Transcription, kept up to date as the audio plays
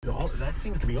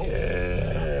be old.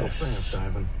 Yes.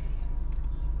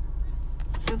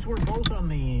 Since we're both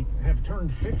have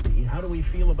turned 50, how do we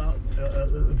feel about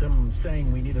them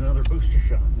saying we need another booster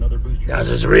shot? Das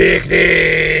ist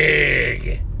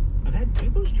richtig. I've had 2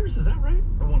 boosters, is that right?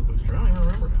 Or 1 booster? I don't even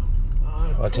remember now.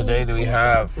 What today do we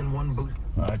have? And 1 booster.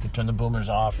 I have to turn the boomers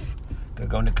off. Gonna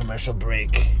go into commercial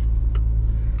break.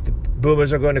 The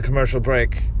boomers are going to commercial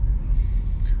break.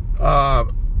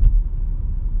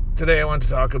 Today I want to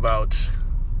talk about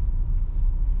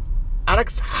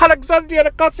Alexandria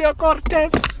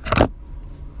Ocasio-Cortez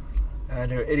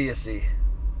and her idiocy,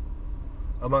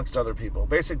 amongst other people.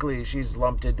 Basically, she's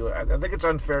lumped into it. I think it's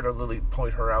unfair to really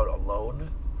point her out alone,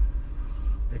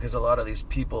 because a lot of these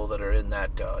people that are in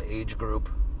that age group,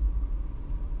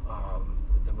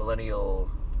 the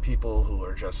millennial people who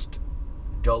are just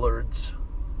dullards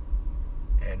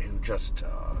and who just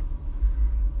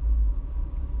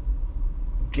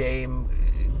game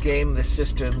the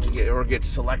system or get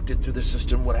selected through the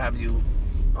system, what have you.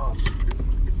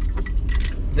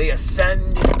 They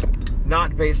ascend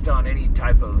not based on any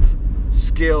type of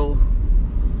skill,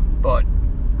 but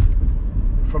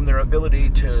from their ability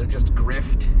to just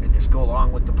grift and just go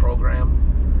along with the program.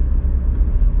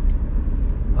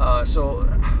 So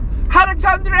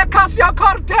Alexandria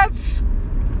Ocasio-Cortez,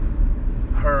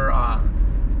 her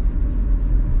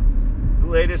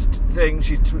latest thing,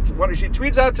 she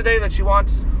tweets out today that she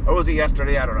wants, or was it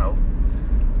yesterday, I don't know,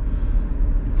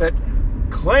 that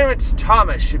Clarence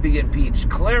Thomas should be impeached.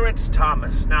 Clarence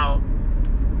Thomas. Now,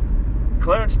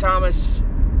 Clarence Thomas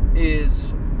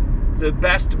is the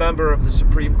best member of the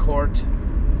Supreme Court.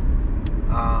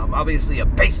 Obviously a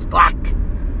base black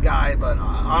guy, but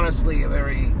honestly a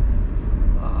very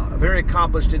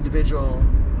accomplished individual.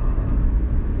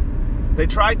 They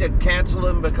tried to cancel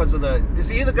him because of is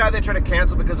he the guy they tried to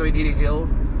cancel because of Anita Hill?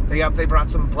 They brought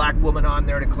some black woman on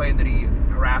there to claim that he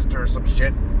harassed her or some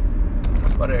shit.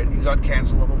 But he's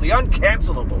uncancelable. The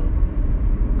uncancelable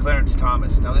Clarence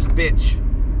Thomas. Now this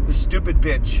stupid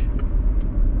bitch,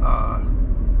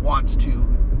 wants to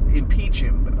impeach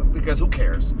him because who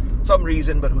cares? Some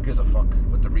reason, but who gives a fuck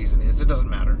what the reason is? It doesn't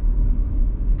matter.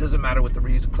 It doesn't matter what the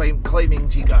reason. Claiming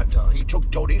he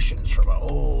took donations from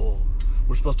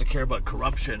we're supposed to care about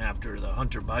corruption after the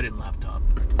Hunter Biden laptop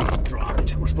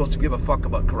dropped. We're supposed to give a fuck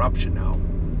about corruption now.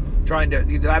 Trying to,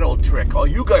 that old trick. Oh,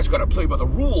 you guys gotta play by the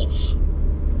rules.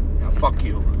 Yeah, fuck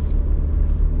you.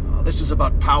 This is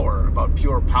about power, about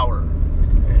pure power.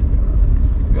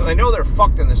 And they know they're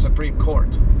fucked in the Supreme Court.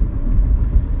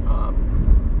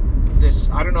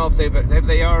 I don't know if have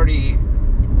they already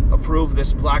approved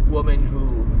this black woman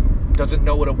who doesn't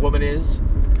know what a woman is.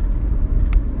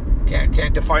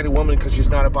 Can't define a woman because she's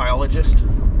not a biologist.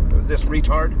 This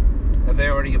retard. Have they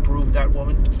already approved that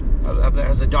woman?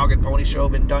 Has the Dog and Pony Show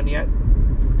been done yet?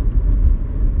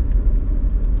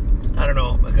 I don't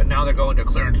know. Now they're going to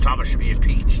Clarence Thomas should be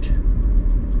impeached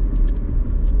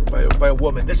by a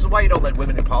woman. This is why you don't let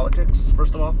women in politics,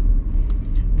 first of all.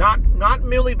 Not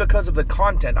merely because of the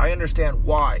content. I understand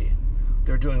why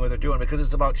they're doing what they're doing, because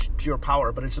it's about pure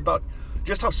power, but it's about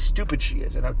just how stupid she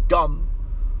is and how dumb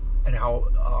and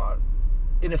how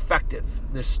ineffective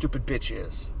this stupid bitch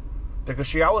is. Because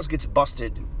she always gets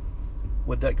busted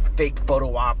with like fake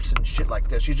photo ops and shit like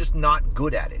this. She's just not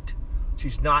good at it.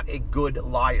 She's not a good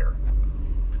liar.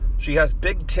 She has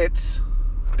big tits,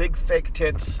 big fake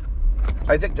tits.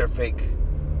 I think they're fake.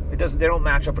 They don't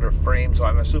match up with her frame, so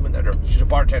I'm assuming that she's a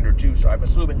bartender too, so I'm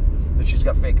assuming that she's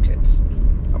got fake tits.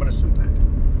 I'm gonna assume that.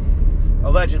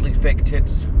 Allegedly fake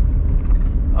tits.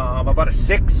 About a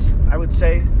 6, I would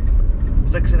say.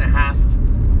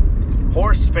 6.5.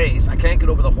 Horse face. I can't get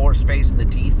over the horse face and the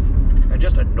teeth. They're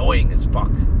just annoying as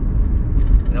fuck.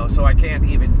 So I can't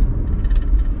even...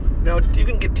 you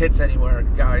can get tits anywhere,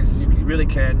 guys. You really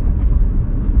can.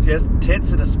 Just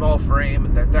tits in a small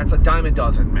frame. That's a dime a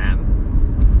dozen, man.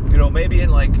 Maybe in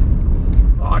like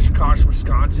Oshkosh,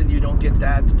 Wisconsin, you don't get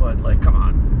that, but like, come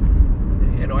on.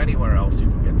 Anywhere else you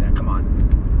can get that. Come on.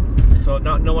 So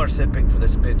no more simping for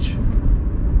this bitch.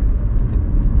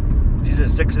 She's a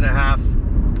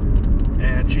 6.5,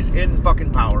 and she's in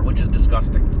fucking power, which is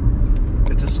disgusting.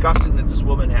 It's disgusting that this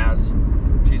woman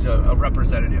she's a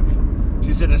representative.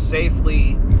 She's in a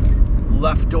safely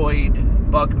leftoid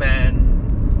bugman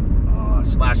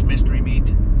 / mystery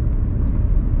meat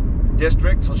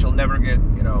district, so she'll never get,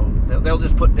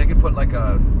 they could put like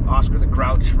a Oscar the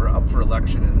Grouch up for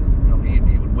election, and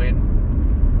he would win.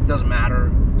 Doesn't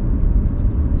matter.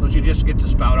 So she just gets to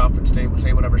spout off and say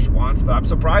whatever she wants. But I'm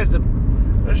surprised that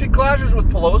she clashes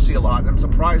with Pelosi a lot. And I'm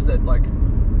surprised that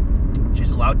she's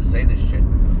allowed to say this shit,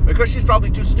 because she's probably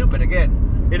too stupid.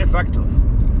 Again, ineffective.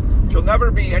 She'll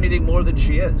never be anything more than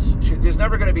she is. There's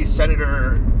never going to be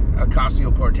Senator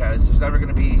Ocasio-Cortez. There's never going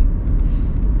to be,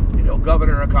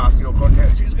 Governor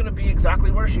Ocasio-Cortez. She's going to be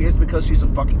exactly where she is because she's a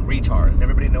fucking retard, and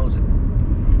everybody knows it.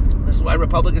 This is why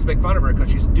Republicans make fun of her, because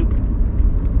she's stupid.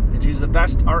 And she's the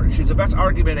best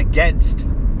argument against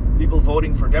people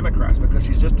voting for Democrats, because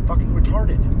she's just fucking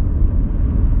retarded.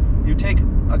 You take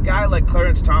a guy like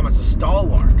Clarence Thomas, a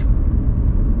stalwart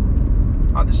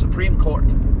on the Supreme Court,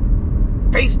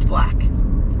 based black.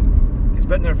 He's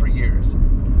been there for years.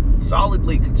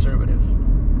 Solidly conservative.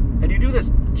 And you do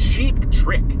this cheap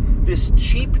trick, this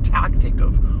cheap tactic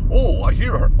of,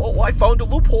 I found a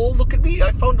loophole. Look at me,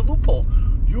 I found a loophole.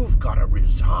 You've got to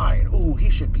resign. Oh,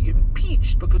 he should be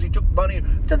impeached because he took money.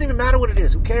 It doesn't even matter what it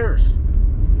is. Who cares?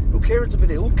 Who cares if it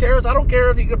is? Who cares? I don't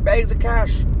care if you get bags of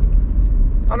cash.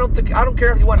 I don't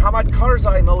care if you want Hamad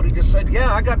Karzai mode. He just said,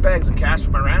 yeah, I got bags of cash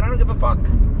from Iran. I don't give a fuck.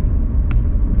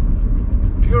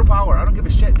 Pure power. I don't give a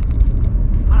shit.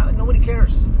 Nobody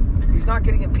cares. He's not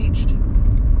getting impeached.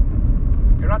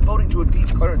 You're not voting to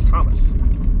impeach Clarence Thomas.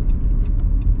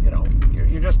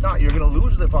 You're just not. You're going to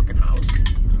lose the fucking house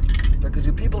because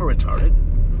you people are retarded.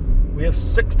 We have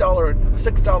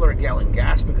 $6 a gallon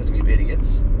gas because of you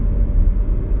idiots.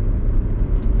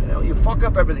 You fuck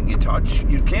up everything you touch.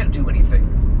 You can't do anything.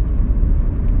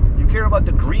 You care about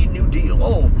the Green New Deal.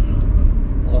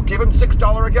 We'll give them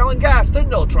 $6 a gallon gas. Then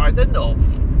they'll try. Then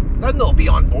they'll be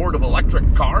on board of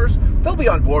electric cars. They'll be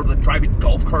on board with driving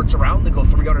golf carts around. They go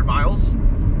 300 miles.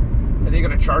 And they're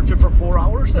going to charge you for 4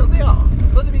 hours?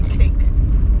 Let it be cake.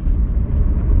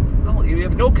 No, you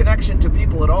have no connection to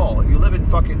people at all. If you live in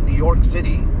fucking New York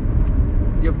City,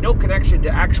 you have no connection to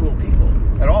actual people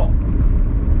at all.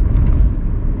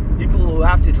 People who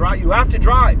have to drive, you have to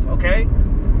drive, okay?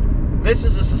 This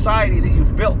is a society that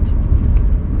you've built.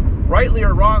 Rightly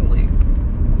or wrongly,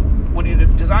 when you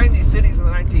designed these cities in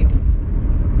the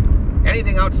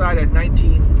anything outside of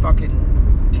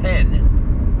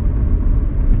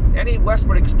 1910, any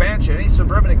westward expansion, any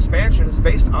suburban expansion is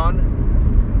based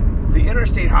on the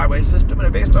interstate highway system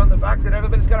and based on the fact that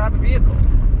everybody's got to have a vehicle.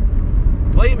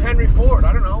 Blame Henry Ford,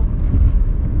 I don't know.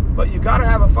 But you got to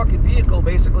have a fucking vehicle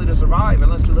basically to survive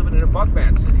unless you're living in a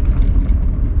Bugman city.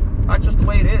 That's just the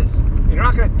way it is. You're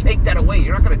not going to take that away.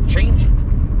 You're not going to change it.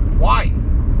 Why?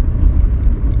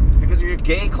 Because of your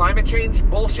gay climate change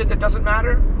bullshit that doesn't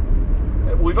matter?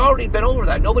 We've already been over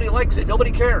that. Nobody likes it.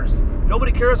 Nobody cares.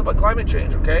 Nobody cares about climate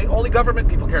change, okay? Only government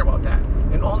people care about that.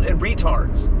 And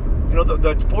retards.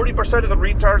 The 40% of the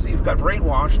retards that you've got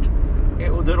brainwashed,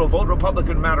 that'll vote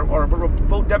Republican no matter, or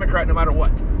vote Democrat no matter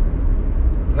what.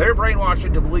 They're brainwashed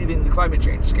into believing the climate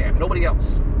change scam. Nobody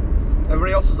else.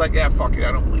 Everybody else is like, yeah, fuck it,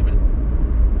 I don't believe it.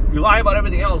 You lie about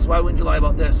everything else, why wouldn't you lie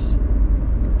about this?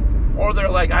 Or they're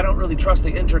like, I don't really trust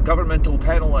the Intergovernmental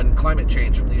Panel on Climate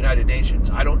Change from the United Nations.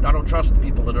 I don't trust the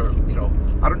people that are,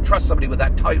 I don't trust somebody with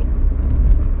that title.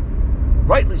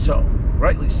 Rightly so.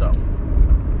 Rightly so.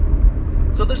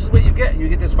 So this is what you get. You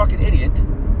get this fucking idiot.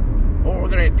 We're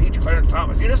going to impeach Clarence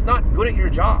Thomas. You're just not good at your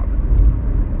job.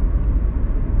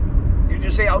 You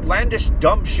just say outlandish,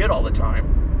 dumb shit all the time.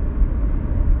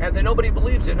 And then nobody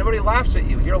believes it. Nobody laughs at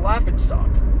you. You're a laughingstock.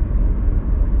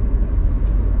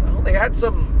 Well, they had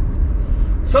some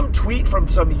tweet from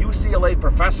some UCLA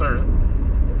professor,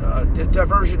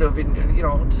 diversion of,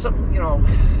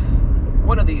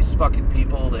 one of these fucking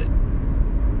people that,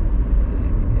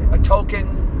 a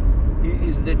token,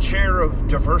 he's the chair of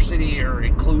diversity or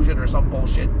inclusion or some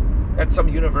bullshit at some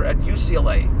at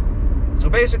UCLA. So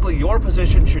basically, your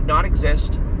position should not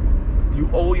exist. You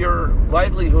owe your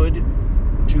livelihood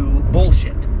to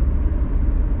bullshit.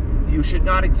 You should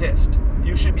not exist.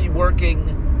 You should be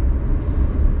working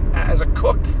as a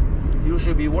cook. You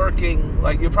should be working,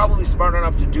 you're probably smart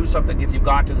enough to do something if you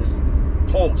got to this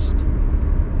post.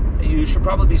 You should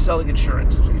probably be selling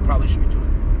insurance, so you probably should be doing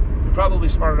it. You're probably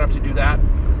smart enough to do that.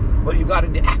 But you got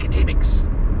into academics.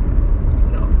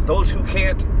 Those who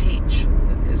can't teach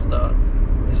is the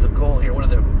goal here. One of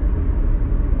the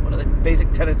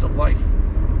basic tenets of life.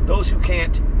 Those who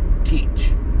can't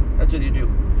teach. That's what you do.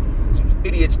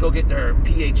 Idiots go get their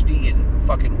PhD in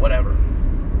fucking whatever.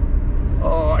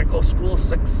 Oh, I go school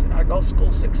 6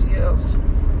 years.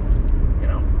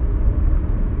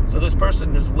 So this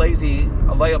person is lazy,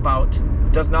 a layabout,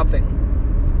 does nothing.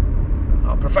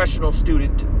 A professional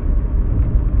student.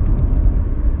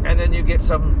 And then you get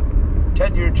some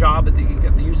tenured job at the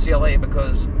UCLA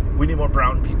because we need more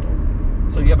brown people.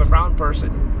 So you have a brown person,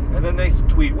 and then they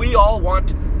tweet, we all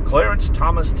want Clarence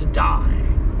Thomas to die.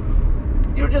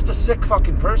 You're just a sick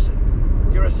fucking person.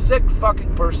 You're a sick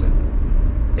fucking person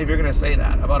if you're going to say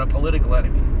that about a political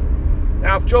enemy.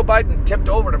 Now, if Joe Biden tipped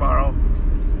over tomorrow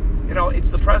it's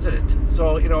the president.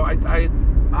 So,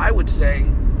 I would say,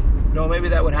 maybe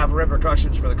that would have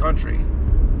repercussions for the country.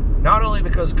 Not only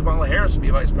because Kamala Harris would be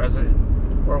vice president,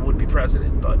 or would be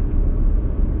president, but,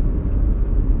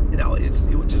 it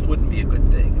just wouldn't be a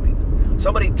good thing. I mean,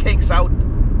 somebody takes out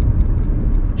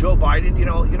Joe Biden, you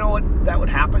know what, that would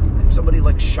happen if somebody,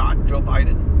 shot Joe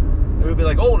Biden. They would be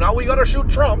like, oh, now we gotta shoot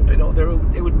Trump.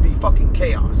 It would be fucking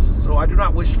chaos. So I do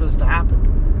not wish for this to happen.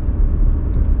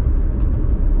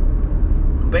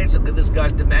 Basically, this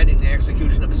guy's demanding the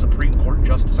execution of a Supreme Court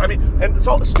justice. I mean, and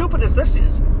so stupid as this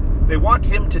is, they want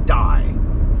him to die.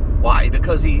 Why?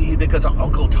 Because because of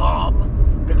Uncle Tom.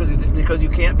 Because you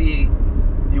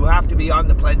have to be on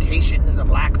the plantation as a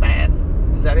black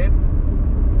man. Is that it?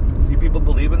 Do people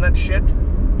believe in that shit?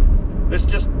 This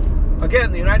just,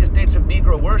 again, the United States of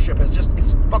Negro worship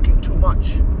it's fucking too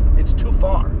much. It's too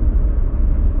far.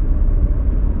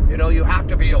 You have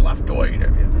to be a leftoid.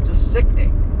 It's just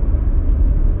sickening.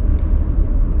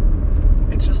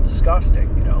 It's just disgusting,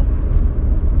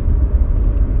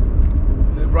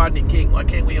 Rodney King, why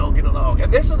can't we all get along?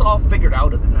 And this is all figured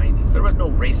out in the 90s. There was no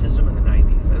racism in the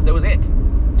 90s. That was it.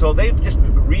 So they've just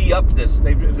re-upped this.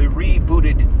 They've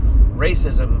rebooted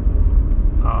racism.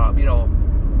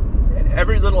 And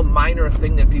every little minor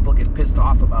thing that people get pissed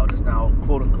off about is now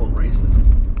quote-unquote racism.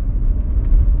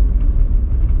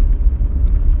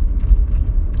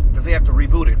 Because they have to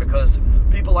reboot it, because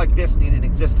people like this need an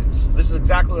existence. This is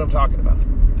exactly what I'm talking about.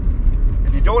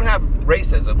 If you don't have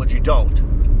racism, which you don't,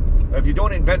 if you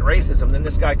don't invent racism, then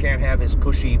this guy can't have his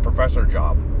cushy professor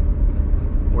job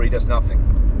where he does nothing.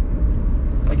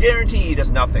 I guarantee he does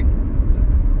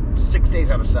nothing 6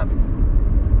 days out of 7.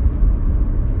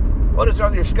 What is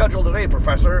on your schedule today,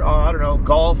 Professor? I don't know,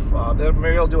 golf.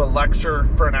 Maybe I'll do a lecture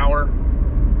for an hour.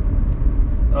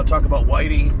 I'll talk about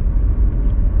Whitey,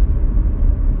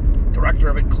 Director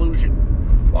of Inclusion.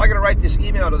 Well, I got to write this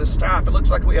email to the staff. It looks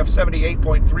like we have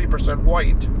 78.3%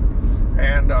 white.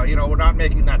 And, we're not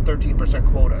making that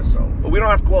 13% quota. So, but we don't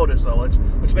have quotas, though. Let's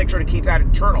make sure to keep that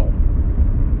internal.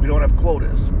 We don't have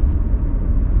quotas.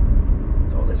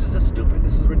 So this is just stupid.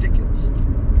 This is ridiculous.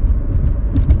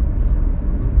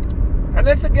 And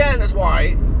this, again, is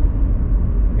why,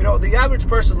 the average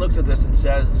person looks at this and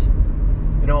says,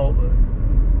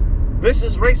 this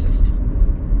is racist.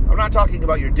 I'm not talking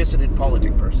about your dissident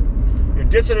politic person. Your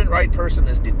dissident right person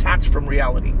is detached from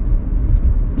reality.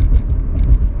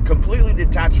 Completely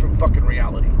detached from fucking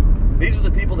reality. These are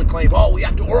the people that claim, we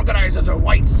have to organize as our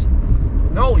whites.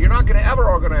 No, you're not going to ever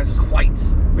organize as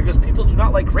whites, because people do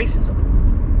not like racism.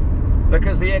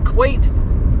 Because they equate,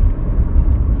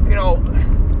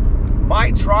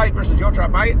 my tribe versus your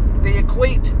tribe. They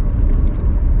equate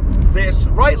this,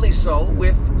 rightly so,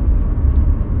 with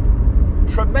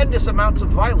tremendous amounts of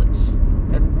violence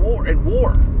and war.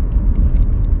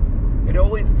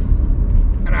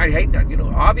 And I hate that.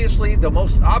 Obviously, the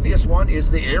most obvious one is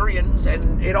the Aryans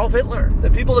and Adolf Hitler. The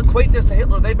people equate this to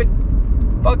Hitler. They've been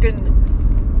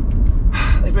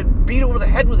beat over the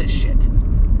head with this shit.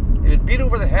 They've been beat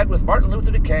over the head with Martin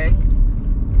Luther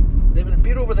King. They've been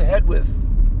beat over the head with,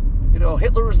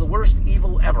 Hitler is the worst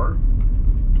evil ever.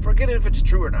 Forget it if it's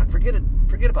true or not. Forget it.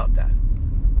 Forget about that.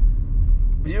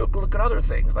 But you look at other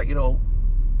things, like,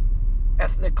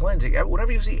 ethnic cleansing.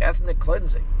 Whenever you see ethnic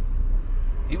cleansing,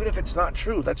 even if it's not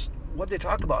true, that's what they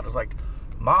talk about. Is like,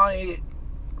 my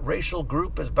racial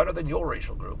group is better than your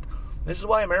racial group. This is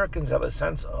why Americans have a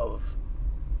sense of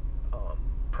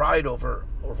pride over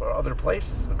other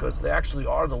places, because they actually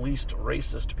are the least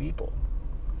racist people.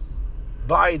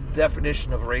 By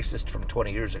definition of racist from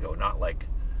 20 years ago, not like,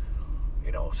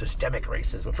 systemic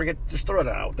racism. Just throw it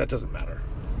out. That doesn't matter.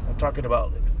 I'm talking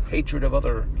about hatred of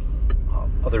other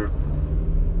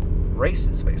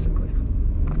races, basically.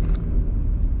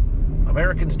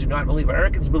 Americans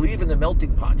believe in the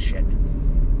melting pot shit.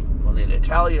 Well, the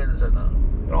Italians and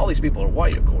all these people are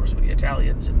white, of course, but the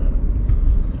Italians and the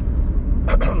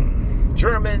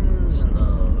Germans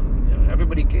and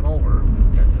everybody came over,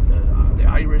 the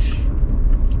Irish.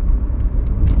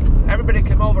 Everybody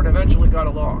came over and eventually got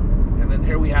along. And then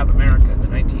here we have America in the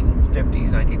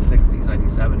 1950s, 1960s,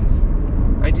 1970s,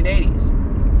 1980s.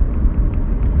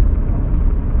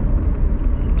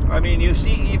 I mean, you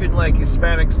see even like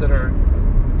Hispanics that are...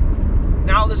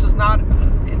 Now, this is not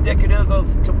indicative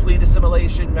of complete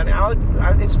assimilation. Now,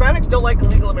 Hispanics don't like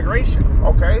illegal immigration,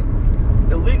 okay?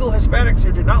 Illegal Hispanics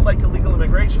here do not like illegal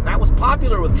immigration. That was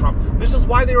popular with Trump. This is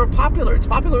why they were popular. It's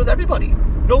popular with everybody.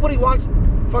 Nobody wants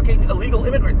fucking illegal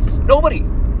immigrants. Nobody.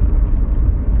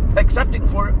 Excepting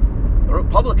for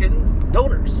Republican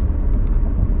donors.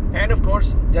 And, of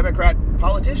course, Democrat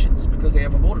politicians, because they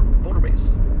have a voter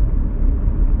base.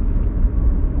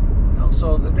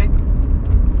 So that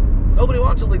nobody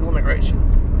wants illegal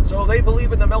immigration. So they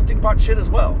believe in the melting pot shit as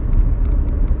well.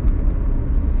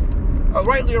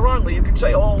 Rightly or wrongly, you can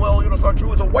say, oh, well, it's not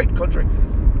true. It's a white country.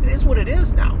 It is what it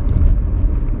is now.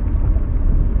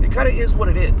 It kind of is what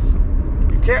it is.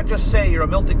 You can't just say you're a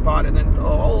melting pot and then,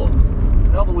 no,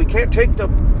 but we can't take the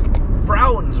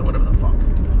Browns or whatever the fuck.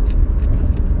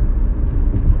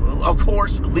 Well, of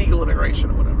course, legal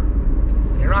immigration or whatever.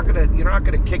 You're not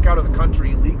gonna kick out of the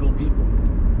country legal people,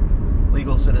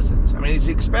 legal citizens. I mean, as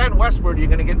you expand westward, you're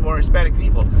gonna get more Hispanic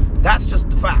people. That's just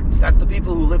the facts. That's the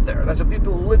people who live there. That's the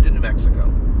people who lived in New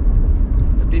Mexico.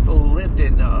 The people who lived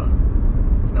in,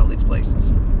 these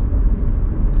places,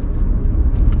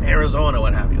 Arizona,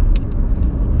 what have you.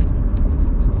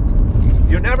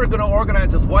 You're never gonna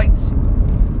organize as whites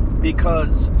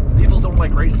because people don't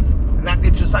like racism, and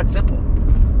it's just that simple.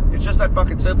 It's just that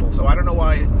fucking simple. So I don't know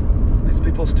why these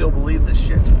people still believe this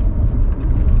shit.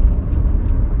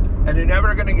 And you're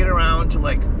never going to get around to,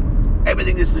 like,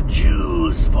 everything is the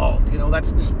Jews' fault.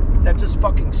 That's just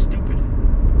fucking stupid.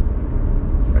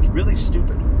 That's really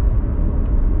stupid.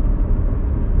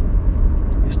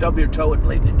 You stub your toe and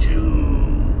blame the Jew,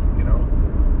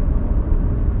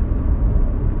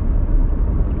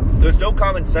 There's no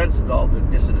common sense involved in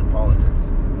dissident politics.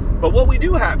 But what we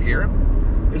do have here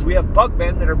is we have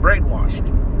bugmen that are brainwashed.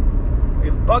 We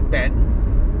have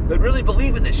bugmen that really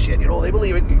believe in this shit. They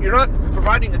believe it. You're not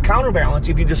providing a counterbalance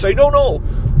if you just say, no,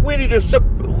 we need to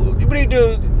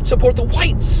support the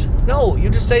whites. No,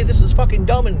 you just say this is fucking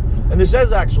dumb and this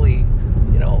is actually,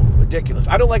 ridiculous.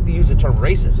 I don't like to use the term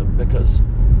racism because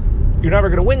you're never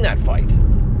going to win that fight.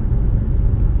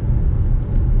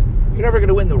 You're never going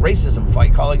to win the racism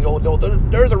fight calling, no,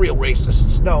 they're the real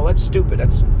racists. No, that's stupid.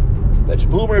 That's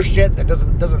boomer shit. That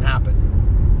doesn't happen.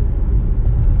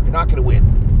 You're not going to win.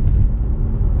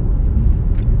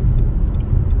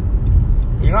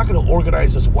 You're not going to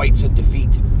organize as whites and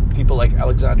defeat people like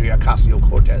Alexandria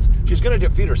Ocasio-Cortez. She's going to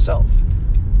defeat herself.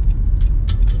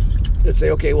 You'd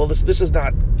say, okay, well, this is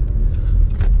not.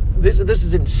 This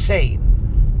is insane.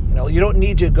 You don't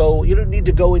need to go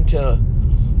into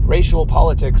racial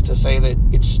politics to say that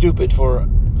it's stupid for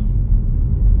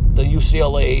the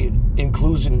UCLA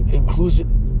inclusion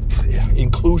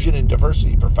and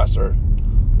diversity professor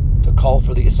to call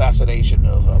for the assassination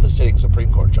of a sitting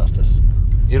Supreme Court justice.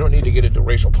 You don't need to get into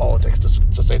racial politics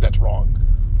to say that's wrong.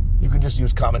 You can just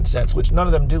use common sense, which none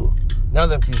of them do. None of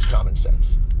them can use common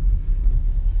sense.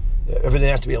 Everything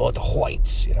has to be about the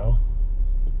whites,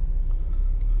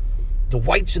 The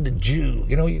whites and the Jew.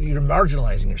 You're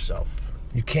marginalizing yourself.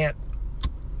 You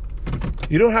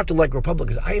don't have to like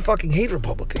Republicans. I fucking hate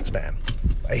Republicans, man.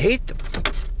 I hate them.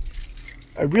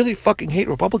 I really fucking hate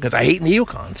Republicans. I hate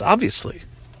neocons, obviously.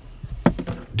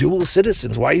 Dual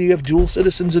citizens. Why do you have dual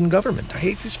citizens in government? I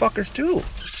hate these fuckers too.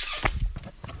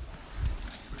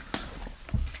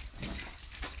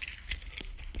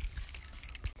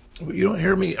 You don't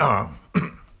hear me.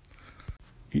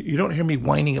 You don't hear me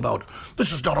whining about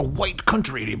this is not a white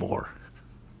country anymore,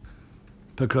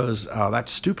 because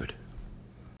that's stupid.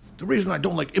 The reason I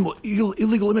don't like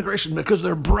illegal immigration is because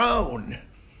they're brown.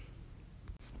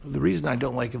 The reason I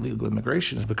don't like illegal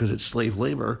immigration is because it's slave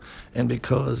labor, and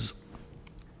because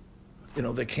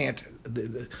they can't.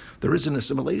 There is an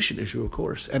assimilation issue, of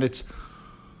course, and it's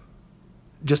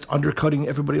just undercutting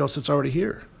everybody else that's already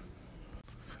here.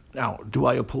 Now, do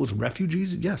I oppose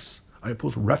refugees? Yes, I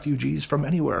oppose refugees from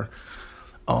anywhere.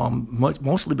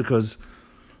 Mostly because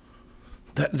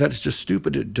that's just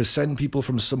stupid to send people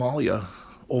from Somalia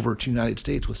over to the United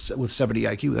States with 70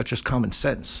 IQ. That's just common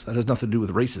sense. That has nothing to do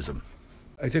with racism.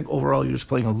 I think overall you're just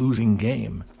playing a losing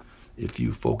game if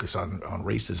you focus on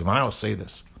racism. I always say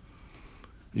this.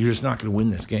 You're just not going to win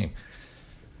this game.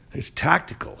 It's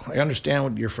tactical. I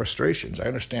understand your frustrations. I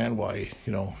understand why,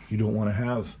 you don't want to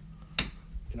have,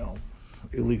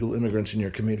 illegal immigrants in your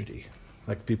community.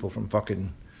 Like people from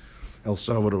fucking El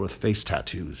Salvador with face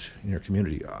tattoos in your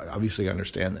community. Obviously, I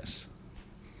understand this.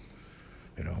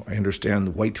 I understand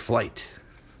the white flight.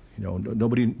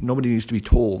 Nobody needs to be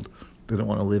told they don't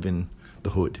want to live in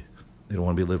the hood. They don't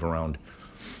want to live around,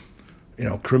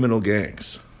 criminal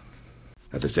gangs.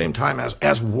 At the same time,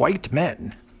 as white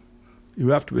men, you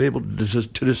have to be able to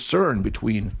discern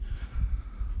between,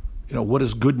 what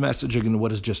is good messaging and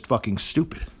what is just fucking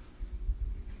stupid.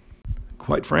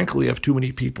 Quite frankly, I have too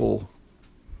many people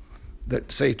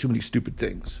that say too many stupid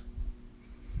things.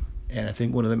 And I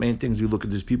think one of the main things, you look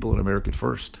at these people in America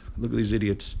First. Look at these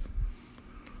idiots.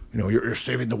 You're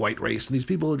saving the white race. And these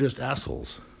people are just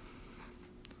assholes.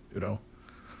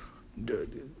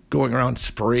 Going around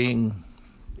spraying,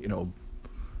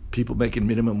 people making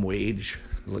minimum wage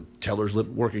like tellers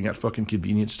working at fucking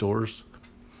convenience stores,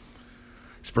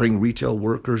 spraying retail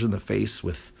workers in the face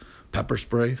with pepper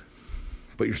spray.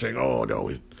 But you're saying, oh,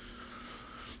 no,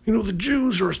 the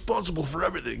Jews are responsible for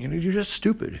everything. You're just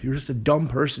stupid. You're just a dumb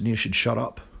person. You should shut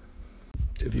up.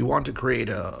 If you want to create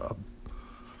a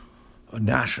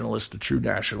nationalist, a true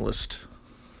nationalist,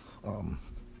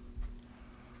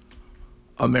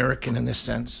 American in this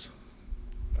sense,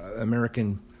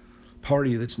 American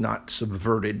party that's not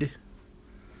subverted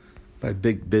by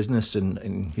big business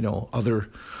and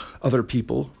other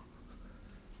people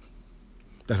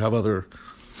that have other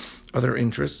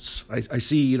interests. I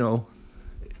see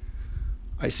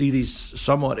these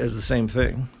somewhat as the same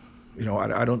thing.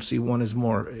 I don't see one as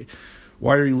more.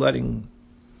 Why are you letting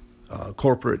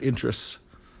corporate interests?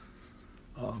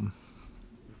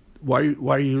 Why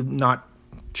are you not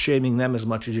shaming them as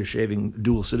much as you're shaming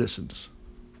dual citizens?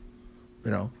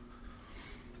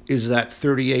 Is that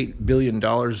 $38 billion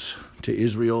to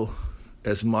Israel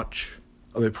as much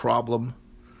of a problem?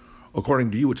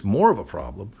 According to you, it's more of a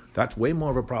problem. That's way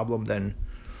more of a problem than,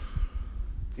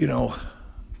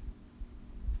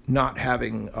 not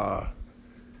having,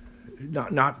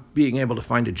 not being able to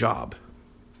find a job,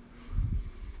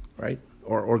 right?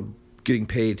 Or getting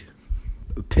paid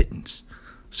a pittance,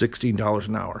 $16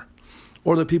 an hour.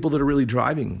 Or the people that are really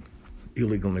driving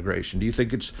illegal immigration. Do you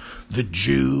think it's the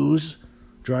Jews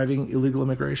driving illegal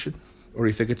immigration? Or do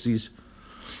you think it's these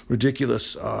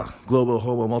ridiculous global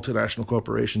homo multinational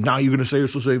corporations? Now you're going to say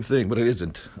it's the same thing, but it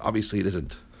isn't. Obviously it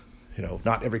isn't.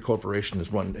 Not every corporation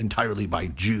is run entirely by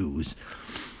Jews.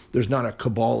 There's not a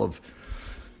cabal of,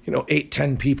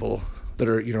 8-10 people that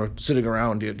are, sitting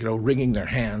around, wringing their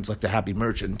hands like the happy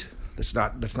merchant. That's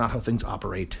not how things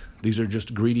operate. These are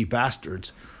just greedy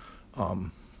bastards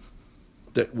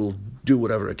that will do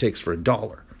whatever it takes for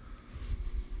 $1.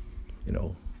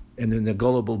 And then the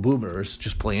gullible boomers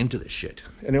just play into this shit.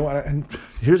 And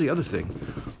here's the other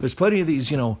thing. There's plenty of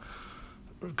these,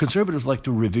 conservatives like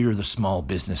to revere the small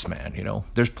businessman,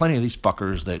 There's plenty of these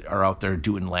fuckers that are out there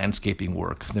doing landscaping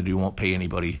work that you won't pay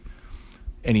anybody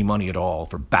any money at all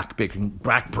for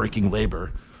back-breaking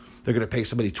labor. They're going to pay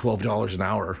somebody $12 an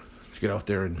hour to get out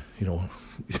there and,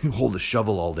 hold a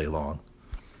shovel all day long.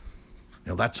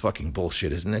 That's fucking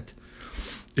bullshit, isn't it?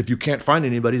 If you can't find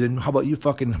anybody, then how about you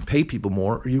fucking pay people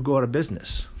more or you go out of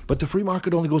business? But the free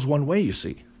market only goes one way, you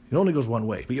see. It only goes one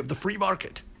way. We have the free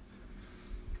market.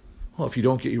 Well, if you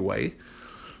don't get your way,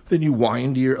 then you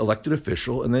whine to your elected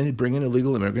official, and then you bring in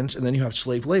illegal immigrants, and then you have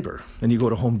slave labor. And you go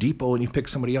to Home Depot and you pick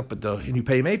somebody up and you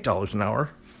pay them $8 an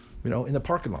hour, in the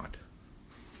parking lot.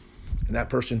 And that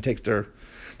person takes their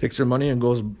money and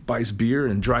goes buys beer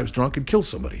and drives drunk and kills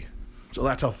somebody. So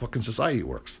that's how fucking society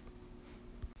works.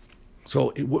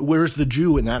 So where's the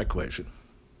Jew in that equation?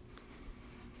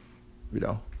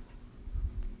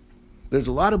 There's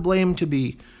a lot of blame to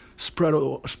be spread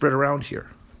around here.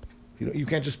 You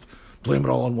can't just blame it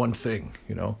all on one thing.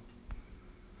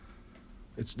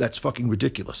 That's fucking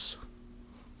ridiculous.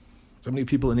 So many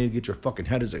people need to get your fucking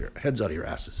heads out of your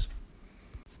asses.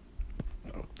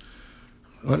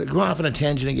 I'm going off on a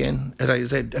tangent again,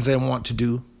 as I want to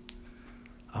do.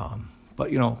 But,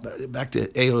 back to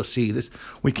AOC,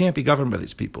 we can't be governed by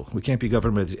these people. We can't be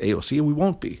governed by the AOC, and we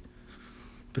won't be,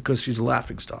 because she's a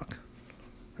laughingstock.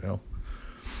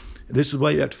 This is why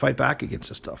you have to fight back against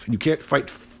this stuff. And you can't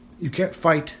fight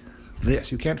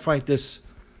this. You can't fight this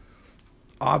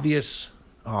obvious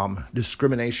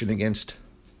discrimination against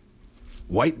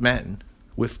white men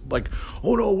with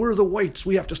oh no, we're the whites.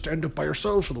 We have to stand up by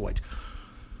ourselves for the whites.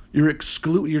 It's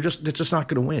just not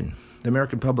going to win. The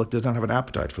American public does not have an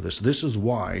appetite for this. This is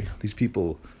why these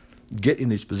people get in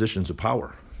these positions of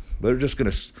power. They're just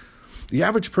going to. The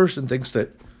average person thinks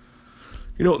that,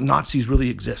 Nazis really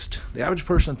exist. The average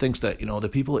person thinks that, the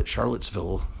people at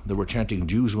Charlottesville that were chanting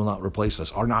 "Jews will not replace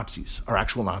us" are Nazis, are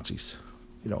actual Nazis.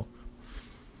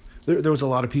 There was a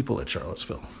lot of people at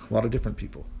Charlottesville, a lot of different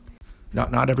people.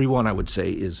 Not everyone, I would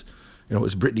say, is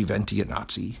Brittany Venti a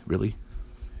Nazi, really?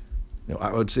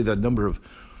 I would say the number of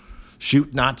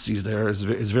shoot Nazis there is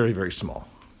very, very small.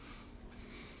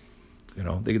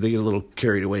 They get a little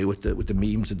carried away with the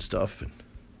memes and stuff,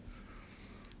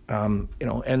 and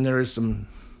there is some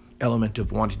element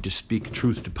of wanting to speak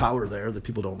truth to power there that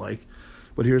people don't like.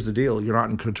 But here's the deal: you're not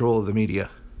in control of the media.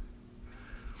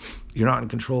 You're not in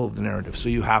control of the narrative, so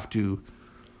you have to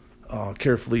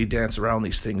carefully dance around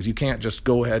these things. You can't just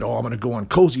go ahead, I'm going to go on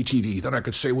Cozy TV, then I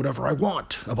could say whatever I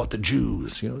want about the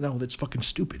Jews. No, that's fucking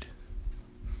stupid.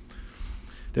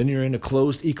 Then you're in a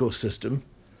closed ecosystem,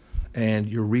 and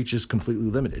your reach is completely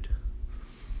limited.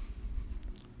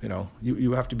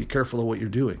 You have to be careful of what you're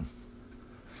doing.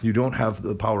 You don't have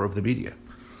the power of the media.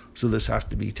 So this has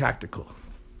to be tactical.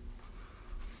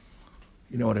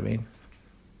 You know what I mean?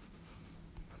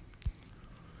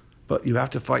 But you have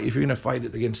to fight, if you're going to fight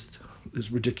it against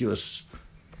this ridiculous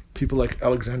people like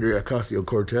Alexandria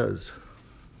Ocasio-Cortez,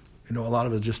 a lot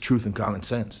of it is just truth and common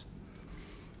sense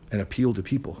and appeal to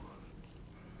people.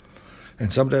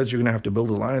 And sometimes you're going to have to build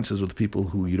alliances with people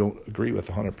who you don't agree with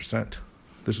 100%.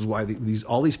 This is why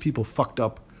all these people fucked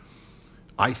up,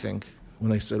 I think,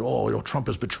 when they said, Trump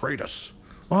has betrayed us.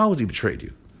 Well, how has he betrayed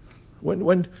you?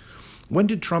 When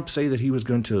did Trump say that he was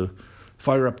going to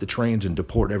fire up the trains and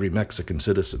deport every Mexican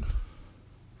citizen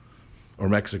or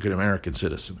Mexican-American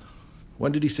citizen?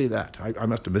 When did he say that? I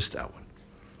must have missed that one.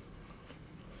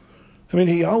 I mean,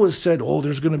 he always said,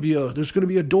 there's going to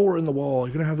be a door in the wall.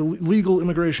 You're going to have legal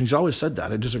immigration. He's always said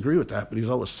that. I disagree with that, but he's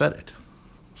always said it.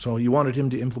 So you wanted him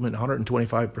to implement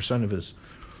 125% of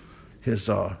his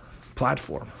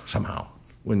platform somehow,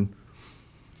 when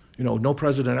no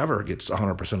president ever gets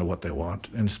 100% of what they want,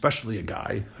 and especially a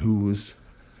guy who's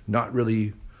not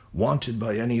really wanted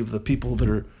by any of the people that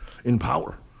are in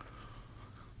power.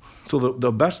 So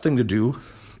the best thing to do,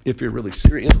 if you're really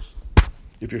serious,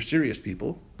 if you're serious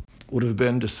people, would have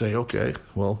been to say, okay,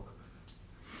 well,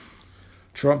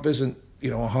 Trump isn't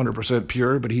 100%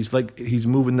 pure, but he's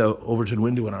moving the Overton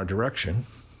window in our direction.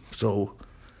 So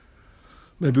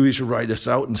maybe we should ride this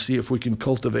out and see if we can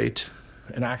cultivate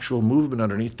an actual movement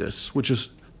underneath this, which is,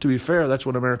 to be fair, that's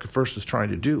what America First is trying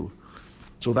to do.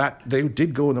 So that they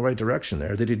did go in the right direction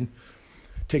there. They didn't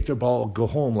take their ball, go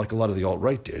home like a lot of the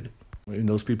alt-right did. I mean,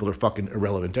 those people are fucking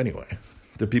irrelevant anyway.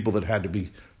 The people that had to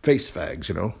be face fags,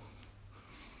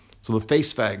 So the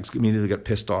face fags immediately got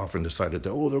pissed off and decided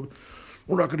that,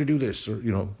 we're not going to do this. Or,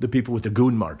 the people with the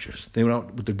goon marches. They went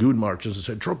out with the goon marches and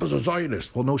said, Trump is a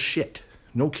Zionist. Well, no shit.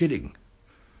 No kidding.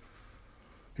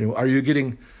 Are you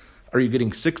getting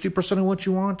 60% of what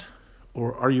you want?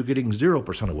 Or are you getting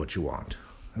 0% of what you want?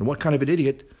 And what kind of an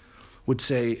idiot would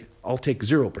say, I'll take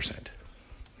 0%?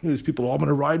 These people, I'm going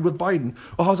to ride with Biden.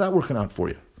 Well, how's that working out for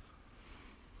you?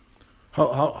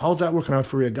 How's that working out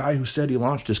for you? A guy who said he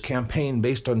launched his campaign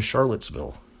based on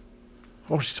Charlottesville.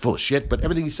 She's full of shit, but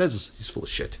everything he says he's full of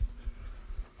shit.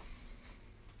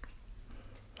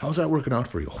 How's that working out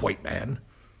for you, white man?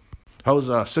 How's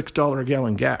 $6 a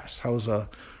gallon gas? How's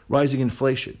rising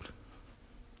inflation?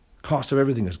 Cost of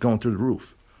everything is going through the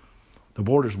roof. The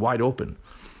border's wide open.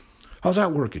 How's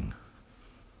that working?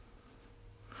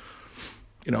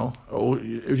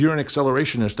 If you're an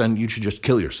accelerationist, then you should just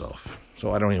kill yourself.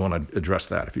 So I don't even want to address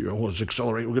that. If you're, it's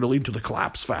accelerate, we're going to lead to the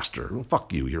collapse faster. Well,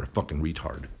 fuck you. You're a fucking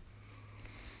retard.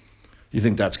 You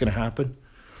think that's going to happen?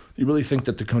 You really think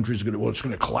that the country's going to, it's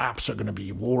going to collapse? There's going to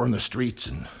be war in the streets,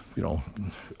 and I'm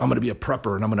going to be a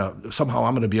prepper, and I'm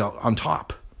going to be on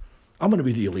top. I'm going to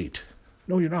be the elite.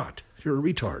 No, you're not. You're a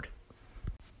retard.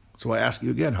 So I ask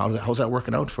you again, how's that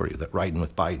working out for you? That riding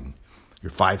with Biden,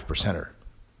 you're 5%er.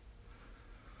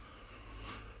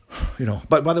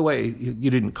 But by the way, you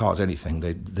didn't cause anything.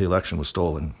 The election was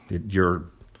stolen. The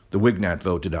Wignat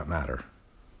vote did not matter.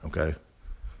 Okay?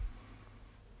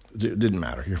 It didn't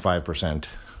matter. You're 5%.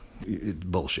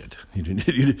 Bullshit. You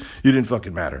didn't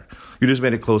fucking matter. You just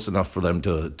made it close enough for them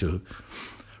to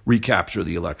recapture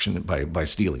the election by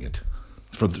stealing it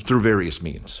through various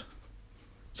means.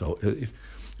 So if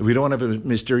we don't have a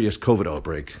mysterious COVID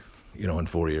outbreak, in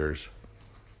 4 years,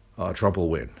 Trump will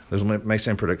win. There's my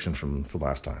same prediction from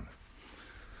last time,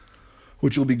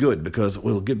 which will be good because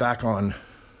we'll get back on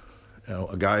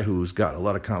a guy who's got a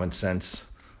lot of common sense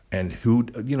and who,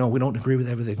 we don't agree with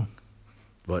everything,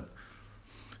 but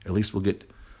at least we'll get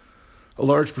a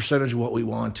large percentage of what we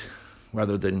want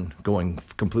rather than going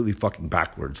completely fucking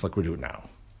backwards like we're doing now.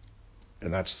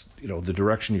 And that's, the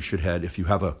direction you should head if you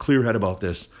have a clear head about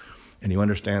this and you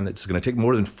understand that it's going to take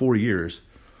more than 4 years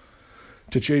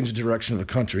to change the direction of the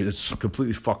country that's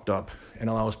completely fucked up and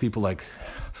allows people like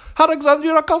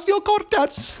Alexandria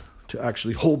Ocasio-Cortez to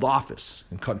actually hold office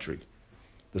in country.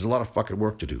 There's a lot of fucking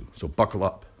work to do, so buckle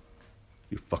up,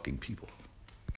 you fucking people.